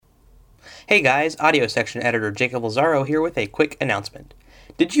Hey guys, audio section editor Jacob Lazaro here with a quick announcement.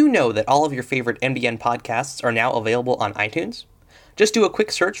 Did you know that all of your favorite MDN podcasts are now available on iTunes? Just do a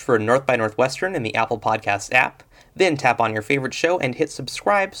quick search for North by Northwestern in the Apple Podcasts app, then tap on your favorite show and hit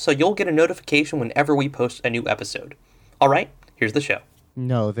subscribe so you'll get a notification whenever we post a new episode. Alright, here's the show.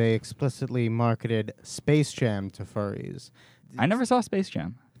 No, they explicitly marketed Space Jam to furries. I never saw Space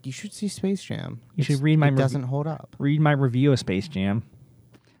Jam. You should see Space Jam. You should read my It doesn't hold up. read my review of Space Jam.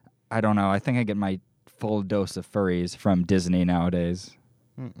 I don't know. I think I get my full dose of furries from Disney nowadays.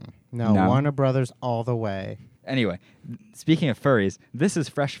 No, Warner Brothers all the way. Anyway, speaking of furries, this is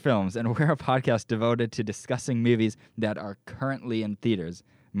Fresh Films, and we're a podcast devoted to discussing movies that are currently in theaters.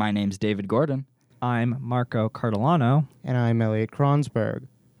 My name's David Gordon. I'm Marco Cardilano. And I'm Elliot Kronsberg.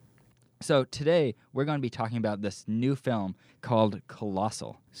 So today, we're going to be talking about this new film called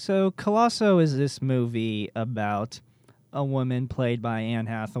Colossal. So Colosso is this movie about a woman played by Anne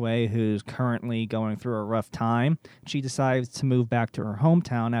Hathaway who's currently going through a rough time. She decides to move back to her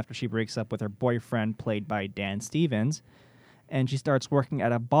hometown after she breaks up with her boyfriend played by Dan Stevens. And she starts working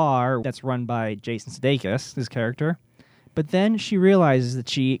at a bar that's run by Jason Sudeikis, his character. But then she realizes that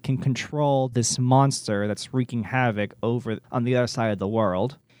she can control this monster that's wreaking havoc over on the other side of the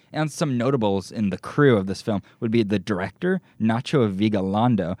world. And some notables in the crew of this film would be the director, Nacho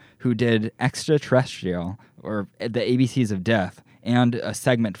Vigalondo, who did Extraterrestrial, or The ABCs of Death, and a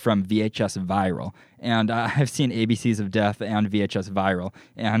segment from VHS Viral. And I've seen ABCs of Death and VHS Viral,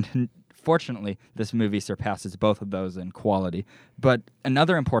 and fortunately, this movie surpasses both of those in quality. But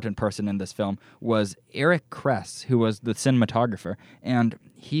another important person in this film was Eric Kress, who was the cinematographer, and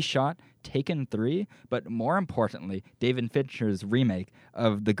he shot Taken 3, but more importantly, David Fincher's remake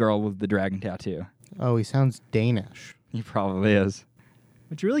of The Girl with the Dragon Tattoo. Oh, he sounds Danish. He probably is.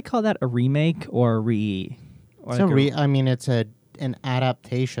 Would you really call that a remake or a re? Or It's an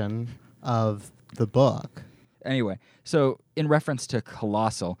adaptation of the book. Anyway, so in reference to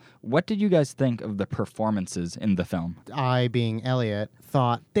Colossal, what did you guys think of the performances in the film? I, being Elliot,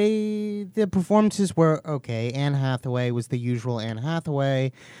 thought the performances were okay. Anne Hathaway was the usual Anne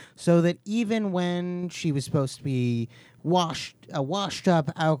Hathaway, so that even when she was supposed to be a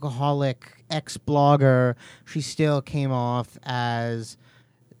washed-up alcoholic ex-blogger, she still came off as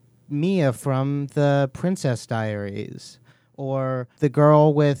Mia from the Princess Diaries, or the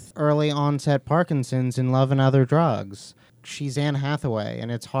girl with early onset Parkinson's in Love and Other Drugs. She's Anne Hathaway,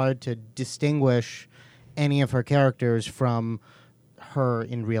 and it's hard to distinguish any of her characters from her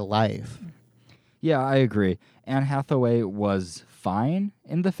in real life. Yeah, I agree. Anne Hathaway was fine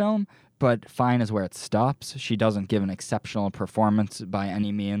in the film, but fine is where it stops. She doesn't give an exceptional performance by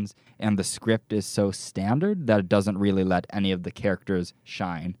any means, and the script is so standard that it doesn't really let any of the characters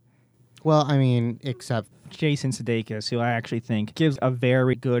shine. Well, except Jason Sudeikis, who I actually think gives a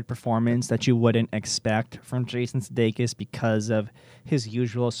very good performance that you wouldn't expect from Jason Sudeikis because of his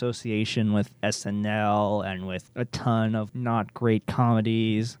usual association with SNL and with a ton of not great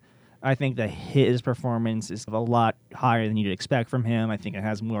comedies. I think that his performance is a lot higher than you'd expect from him. I think it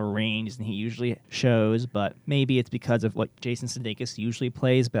has more range than he usually shows, but maybe it's because of what Jason Sudeikis usually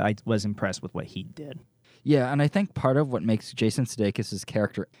plays, but I was impressed with what he did. Yeah, and I think part of what makes Jason Sudeikis'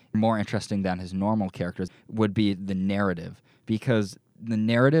 character more interesting than his normal characters would be the narrative, because the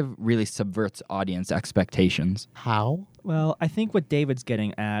narrative really subverts audience expectations. how? Well, I think what David's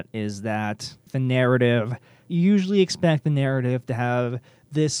getting at is that the narrative, you usually expect the narrative to have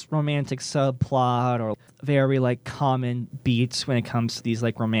this romantic subplot or very common beats when it comes to these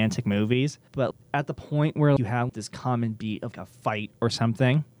romantic movies. But at the point where you have this common beat of a fight or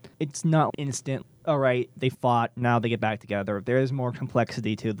something, it's not instant. All right, they fought, now they get back together. There is more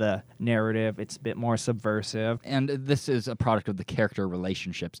complexity to the narrative. It's a bit more subversive. And this is a product of the character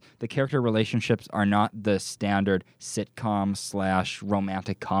relationships. The character relationships are not the standard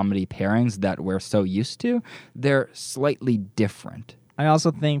sitcom/romantic comedy pairings that we're so used to. They're slightly different. I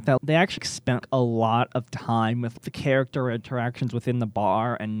also think that they actually spent a lot of time with the character interactions within the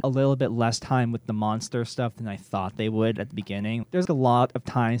bar and a little bit less time with the monster stuff than I thought they would at the beginning. There's a lot of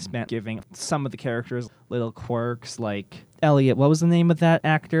time spent giving some of the characters little quirks, like Elliot, what was the name of that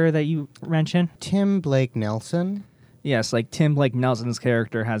actor that you mentioned? Tim Blake Nelson? Yes, Tim Blake Nelson's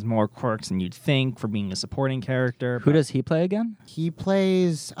character has more quirks than you'd think for being a supporting character. Who does he play again? He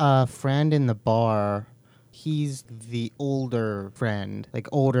plays a friend in the bar. He's the older friend,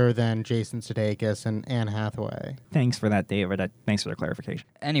 older than Jason Sudeikis and Anne Hathaway. Thanks for that, David. Thanks for the clarification.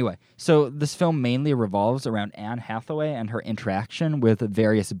 Anyway, so this film mainly revolves around Anne Hathaway and her interaction with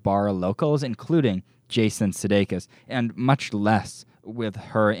various bar locals, including Jason Sudeikis, and much less with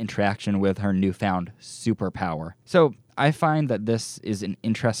her interaction with her newfound superpower. So I find that this is an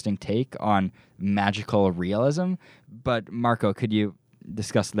interesting take on magical realism, but Marco, could you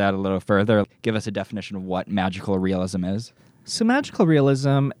discuss that a little further? Give us a definition of what magical realism is. So magical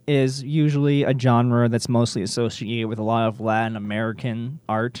realism is usually a genre that's mostly associated with a lot of Latin American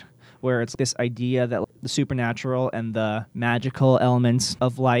art, where it's this idea that the supernatural and the magical elements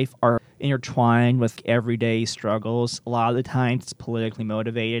of life are intertwined with everyday struggles. A lot of the times it's politically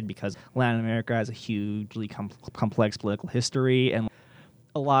motivated because Latin America has a hugely complex political history, and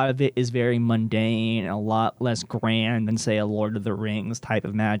a lot of it is very mundane and a lot less grand than, say, a Lord of the Rings type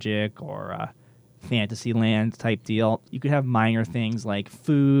of magic or a Fantasyland type deal. You could have minor things like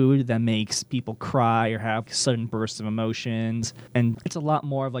food that makes people cry or have sudden bursts of emotions, and it's a lot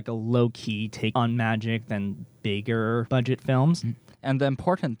more of like a low-key take on magic than bigger budget films. And the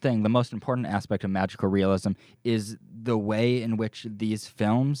important thing, the most important aspect of magical realism is the way in which these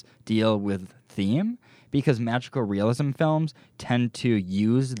films deal with theme, because magical realism films tend to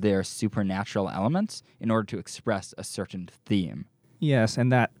use their supernatural elements in order to express a certain theme. Yes,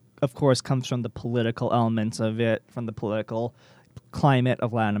 and that, of course, comes from the political elements of it, from the political climate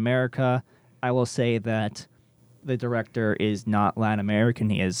of Latin America. I will say that the director is not Latin American.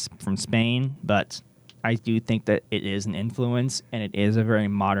 He is from Spain, but I do think that it is an influence, and it is a very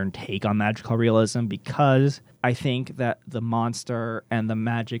modern take on magical realism, because I think that the monster and the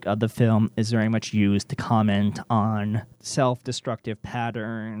magic of the film is very much used to comment on self-destructive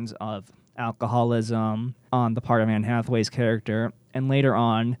patterns of alcoholism on the part of Anne Hathaway's character, and later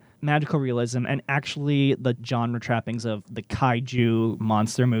on, magical realism and actually the genre trappings of the kaiju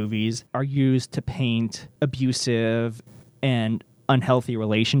monster movies are used to paint abusive and unhealthy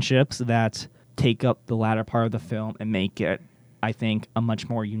relationships that take up the latter part of the film and make it, I think, a much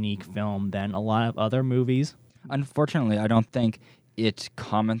more unique film than a lot of other movies. Unfortunately, I don't think it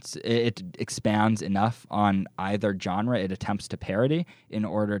expands enough on either genre it attempts to parody in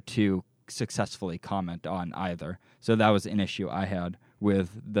order to successfully comment on either. So that was an issue I had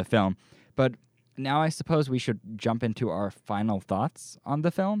with the film. But now I suppose we should jump into our final thoughts on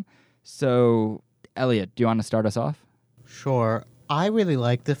the film. So, Elliot, do you want to start us off? Sure. I really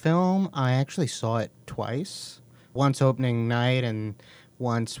liked the film. I actually saw it twice. Once opening night and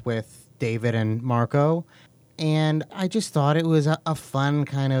once with David and Marco. And I just thought it was a fun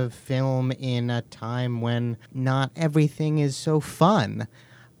kind of film in a time when not everything is so fun.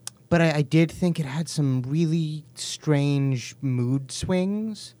 But I did think it had some really strange mood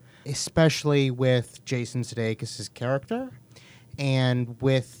swings, especially with Jason Sudeikis' character and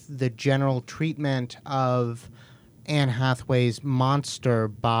with the general treatment of Anne Hathaway's monster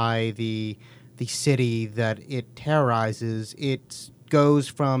by the city that it terrorizes. It goes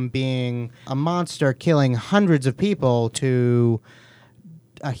from being a monster killing hundreds of people to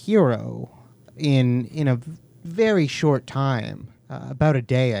a hero in a very short time. About a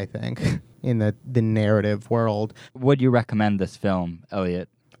day, I think, in the narrative world. Would you recommend this film, Elliot?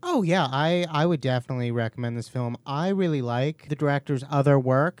 Oh, yeah, I would definitely recommend this film. I really like the director's other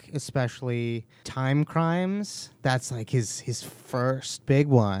work, especially Time Crimes. That's like his first big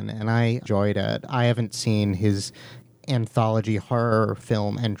one, and I enjoyed it. I haven't seen his anthology horror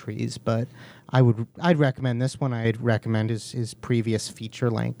film entries, but I'd recommend this one. I'd recommend his previous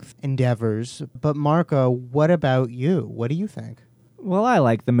feature-length endeavors. But Marco, what about you? What do you think? Well, I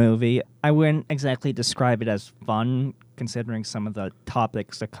like the movie. I wouldn't exactly describe it as fun, considering some of the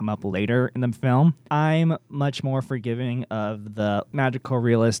topics that come up later in the film. I'm much more forgiving of the magical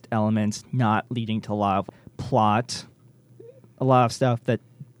realist elements not leading to a lot of plot, a lot of stuff that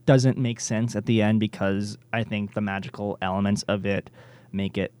doesn't make sense at the end, because I think the magical elements of it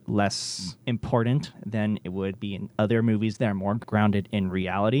make it less important than it would be in other movies that are more grounded in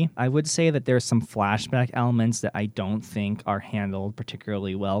reality. I would say that there's some flashback elements that I don't think are handled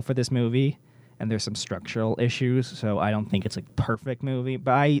particularly well for this movie, and there's some structural issues, so I don't think it's a perfect movie,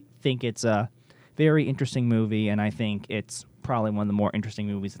 but I think it's a very interesting movie, and I think it's probably one of the more interesting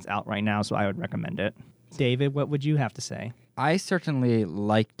movies that's out right now, so I would recommend it. David, what would you have to say? I certainly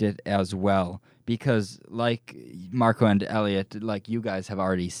liked it as well, because like Marco and Elliot, like you guys have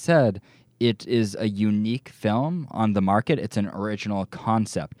already said, it is a unique film on the market. It's an original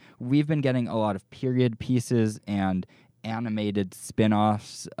concept. We've been getting a lot of period pieces and animated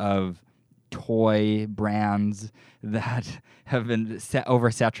spin-offs of toy brands that have been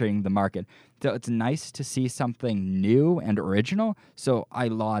oversaturating the market. So it's nice to see something new and original, so I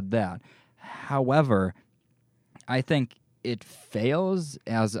laud that. However, I think it fails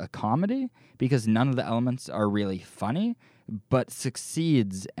as a comedy because none of the elements are really funny, but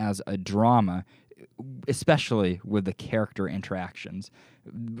succeeds as a drama especially with the character interactions,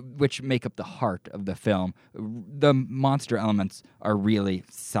 which make up the heart of the film. The monster elements are really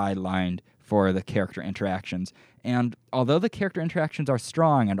sidelined for the character interactions. And although the character interactions are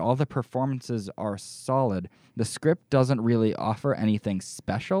strong and all the performances are solid, the script doesn't really offer anything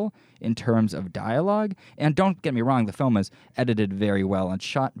special in terms of dialogue. And don't get me wrong, the film is edited very well and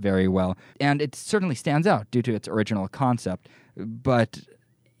shot very well. And it certainly stands out due to its original concept. But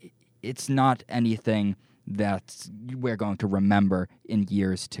it's not anything that we're going to remember in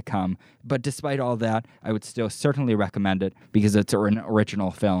years to come. But despite all that, I would still certainly recommend it because it's an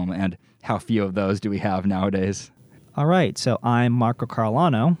original film, and how few of those do we have nowadays? All right, so I'm Marco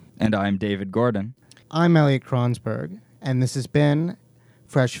Carolano. And I'm David Gordon. I'm Elliot Kronsberg, and this has been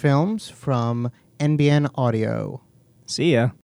Fresh Films from NBN Audio. See ya.